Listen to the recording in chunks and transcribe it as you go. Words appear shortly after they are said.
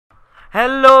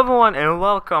Hello everyone and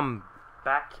welcome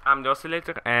back. I'm the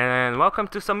Oscillator and welcome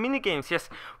to some mini games. Yes,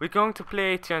 we're going to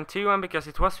play TNT one because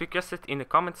it was requested in the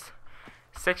comments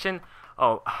section.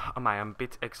 Oh, I'm a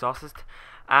bit exhausted.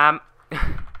 Um,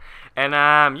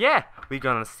 yeah, we're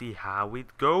gonna see how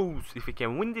it goes. If we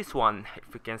can win this one,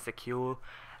 if we can secure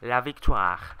la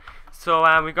victoire. So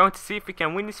we're going to see if we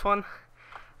can win this one.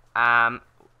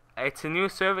 It's a new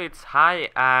server. It's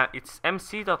it's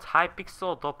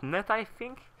mc.hypixel.net, I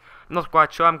think. Not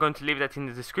quite sure. I'm going to leave that in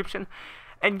the description.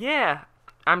 And yeah,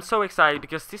 I'm so excited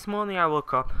because this morning I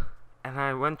woke up and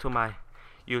I went to my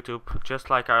YouTube just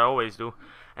like I always do,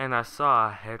 and I saw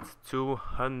I had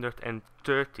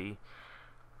 230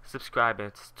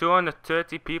 subscribers.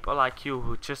 230 people like you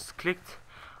who just clicked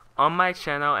on my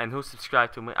channel and who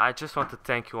subscribed to me. I just want to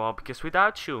thank you all, because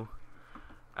without you,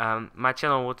 my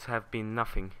channel would have been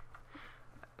nothing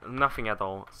at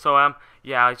all. So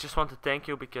yeah, I just want to thank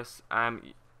you because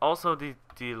also the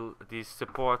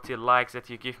support, the likes that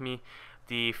you give me,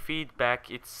 the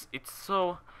feedback, it's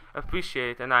so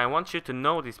appreciated, and I want you to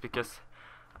know this because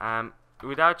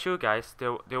without you guys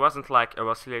there wasn't like a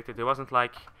Oscillator, there wasn't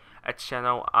like a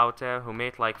channel out there who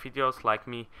made like videos like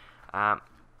me,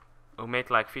 who made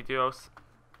like videos.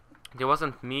 There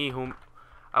wasn't me, whom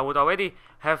I would already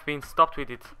have been stopped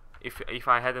with it if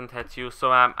I hadn't had you.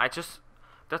 So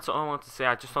that's all I want to say.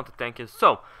 I just want to thank you.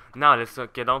 So now let's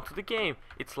get on to the game.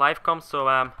 It's live com,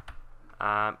 so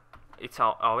it's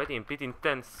already a bit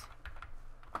intense.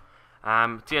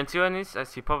 TNT one is,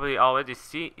 as you probably already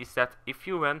see, is that if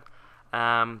you run,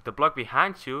 the block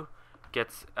behind you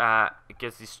gets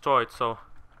destroyed. So,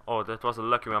 oh, that was a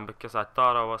lucky one because I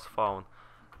thought I was falling.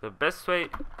 The best way,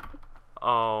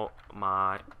 oh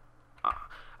my,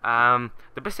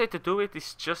 the best way to do it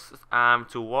is just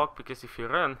to walk, because if you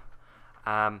run,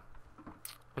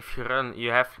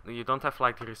 you don't have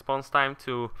like the response time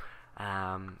to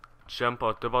jump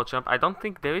or double jump. I don't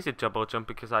think there is a double jump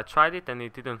because I tried it and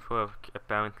it didn't work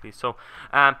apparently. So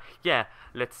yeah,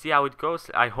 let's see how it goes.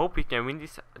 I hope we can win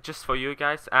this just for you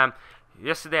guys.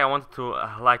 Yesterday I wanted to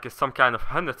like some kind of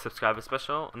 100 subscriber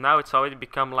special. Now it's already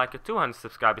become like a 200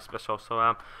 subscriber special.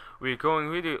 So we're going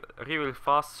really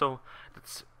fast. So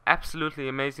that's absolutely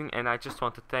amazing, and I just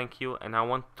want to thank you, and I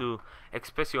want to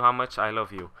express you how much I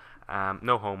love you.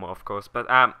 No homo, of course, but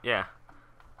yeah.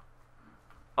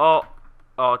 Oh,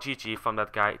 GG from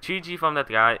that guy. GG from that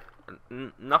guy.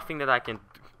 Nothing that I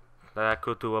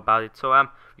could do about it. So we're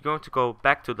going to go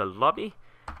back to the lobby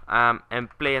and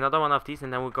play another one of these,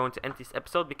 and then we're going to end this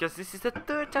episode because this is the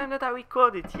third time that I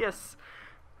recorded. Yes.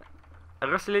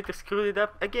 Oscillator screwed it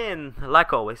up again,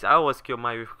 like always. I always kill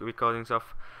my recordings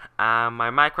off. My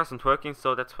mic wasn't working,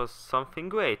 so that was something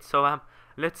great. So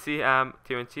let's see.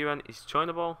 TNT one is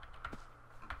joinable.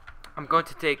 I'm going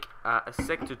to take a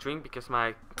sec to drink because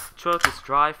my throat is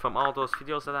dry from all those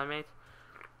videos that I made.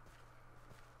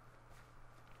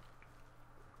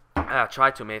 I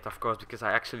tried to make, of course, because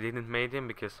I actually didn't make them,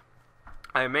 because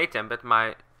I made them, but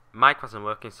my mic wasn't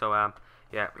working. So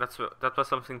yeah, that was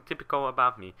something typical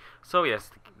about me. So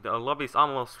yes, the lobby is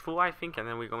almost full, I think, and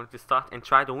then we're going to start and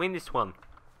try to win this one.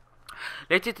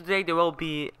 Later today there will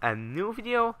be a new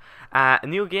video, a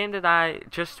new game that I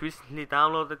just recently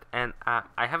downloaded, and I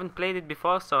haven't played it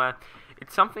before, so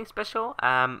it's something special.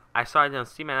 I saw it on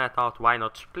Steam and I thought, why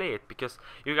not play it, because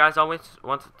you guys always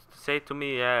wanted to say to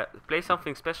me, play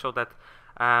something special that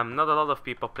not a lot of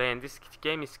people play, and this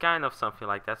game is kind of something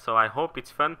like that. So I hope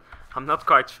it's fun. I'm not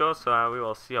quite sure, so we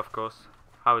will see, of course,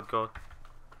 how it goes.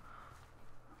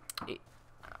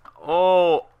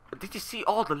 Oh, did you see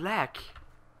all the lag?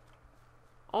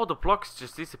 All the blocks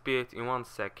just disappeared in 1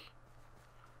 sec.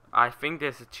 I think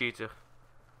there's a cheater.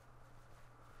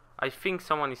 I think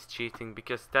someone is cheating,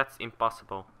 because that's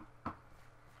impossible.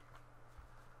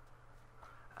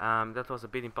 That was a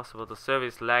bit impossible. The server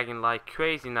is lagging like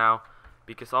crazy now,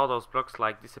 because all those blocks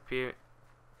like disappear.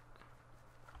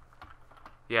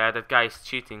 Yeah, that guy is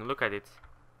cheating. Look at it.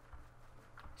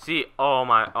 See,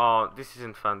 oh, this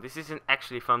isn't fun. This isn't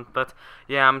actually fun. But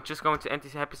yeah, I'm just going to end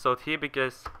this episode here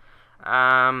because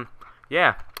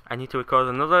yeah, I need to record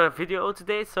another video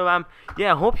today. So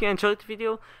yeah, I hope you enjoyed the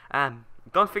video.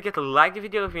 Don't forget to like the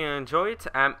video if you enjoy it.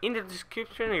 In the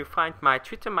description you'll find my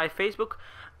Twitter, my Facebook.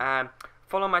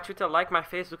 Follow my Twitter, like my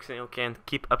Facebook, so you can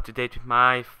keep up to date with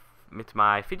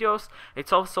my videos.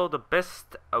 It's also the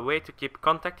best way to keep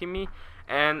contacting me.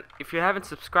 And if you haven't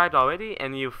subscribed already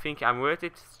and you think I'm worth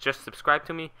it, just subscribe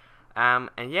to me. And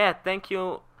yeah, thank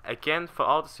you again for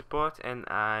all the support, and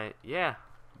yeah,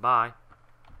 bye.